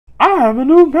have a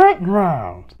new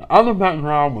background. The other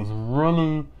background was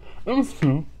really, it was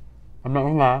cute. I'm not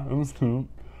gonna lie, it was cute.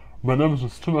 But there was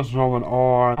just too much going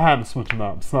on. I had to switch it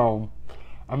up. So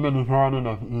I'm in the Garden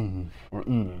of Eve, or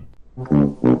Eden.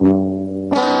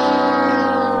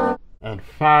 And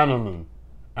finally,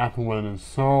 after waiting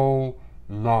so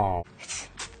long,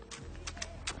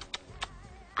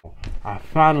 I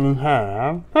finally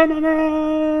have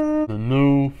the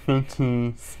new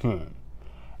Fenty Skin.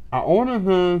 I ordered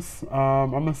this,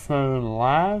 I'm gonna say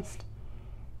last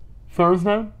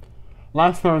Thursday.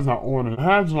 Last Thursday I ordered it. I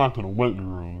had like in the waiting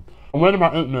room. I waited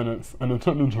about 8 minutes and it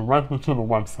took me directly to the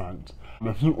website.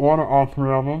 If you order all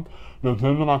 3 of them, they'll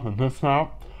give you like a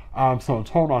discount. So in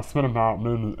total I spent about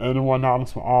maybe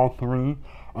 $81 for all 3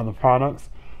 of the products.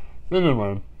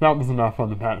 Anyway, that was enough on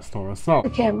the backstory. So the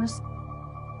cameras.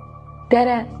 Dead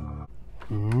ass.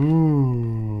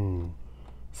 Ooh.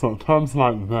 So it comes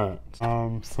like that.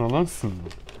 So let's see.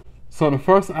 So the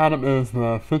first item is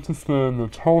the FENTYSKIN, the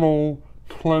Total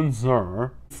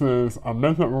Cleanser. This is a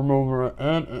makeup remover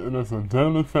and it is a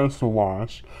daily facial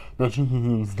wash that you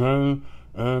can use day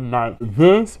and night.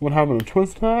 This would have a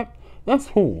twist cap. That's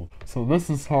cool. So this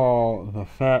is called the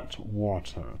Fat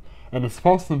Water. And it's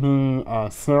supposed to be a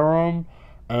serum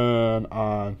and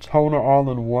a toner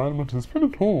all in one, which is pretty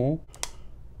cool.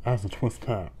 As a twist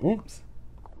cap. Oops.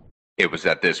 It was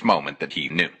at this moment that he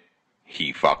knew.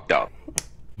 He fucked up.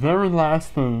 Very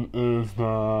last thing is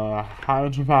the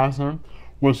Hydrovisor,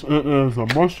 which it is a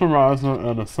moisturizer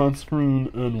and a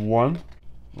sunscreen in one.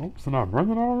 Oops, did I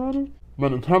bring it already?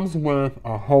 But it comes with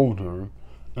a holder,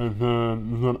 and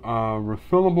then you get a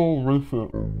refillable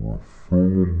refill.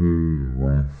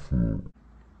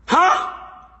 Huh?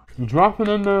 You drop it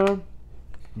in there,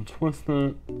 you twist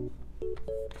it.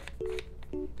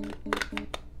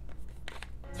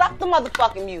 Stop the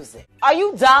motherfucking music. Are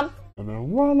you dumb? And then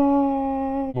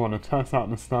voila! I'm going to test out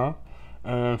the stuff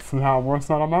and see how it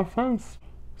works out on my face.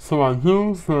 So I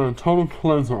used the Total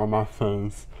Cleanser on my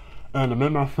face and it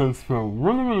made my face feel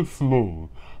really, really smooth.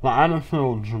 Like I didn't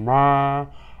feel dry.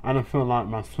 I didn't feel like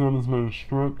my skin was being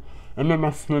stripped. It made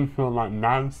my skin feel like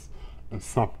nice and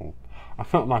supple. I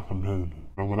felt like a baby.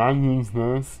 And when I used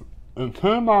this, it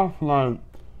came off like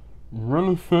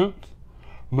really thick,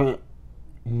 but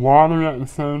watery at the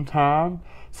same time.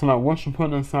 So like once you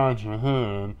put it inside your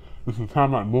hand, you can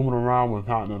kind of like move it around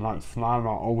without it like sliding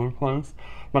all over the place.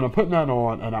 But I put that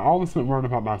on and I always get worried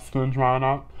about my skin drying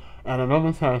up. And I know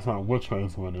this has like witch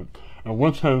hazel in it. And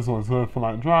witch hazel is good for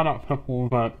like dried out pimples,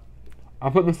 but I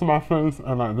put this on my face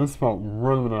and like this felt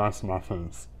really, really nice on my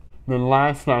face. Then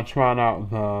lastly, I tried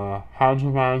out the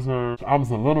Hydrovisor. I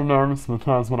was a little nervous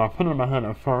because when I put it in my hand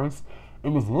at first, it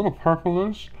was a little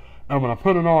purplish. And when I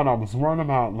put it on, I was worried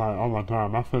about like, oh my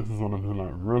god, my face is gonna be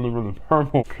like really, really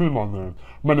purple cream on there.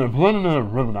 But it blended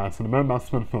in really nice and it made my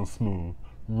skin feel smooth.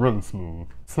 Really smooth.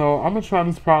 So I'm gonna try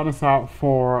this product out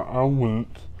for a week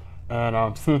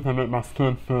and see if I make my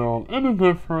skin feel any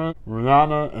different.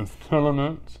 Rihanna is killing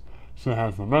it. She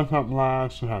has a makeup line,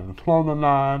 she has a clothing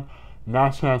line,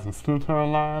 now she has a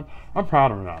skincare line. I'm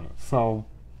proud of Rihanna. So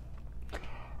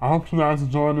I hope you guys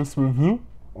enjoy this review.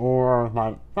 Or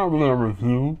like, not really a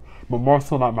review, but more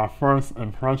so like my first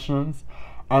impressions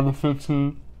on the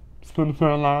Fenty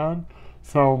skincare line.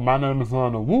 So my name is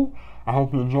Lana Wu. I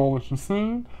hope you enjoy what you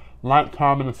see. Like,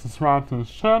 comment, and subscribe to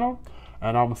this channel.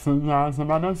 And I will see you guys in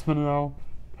my next video.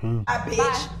 Peace.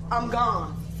 Bitch, I'm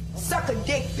gone. Suck a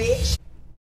dick, bitch.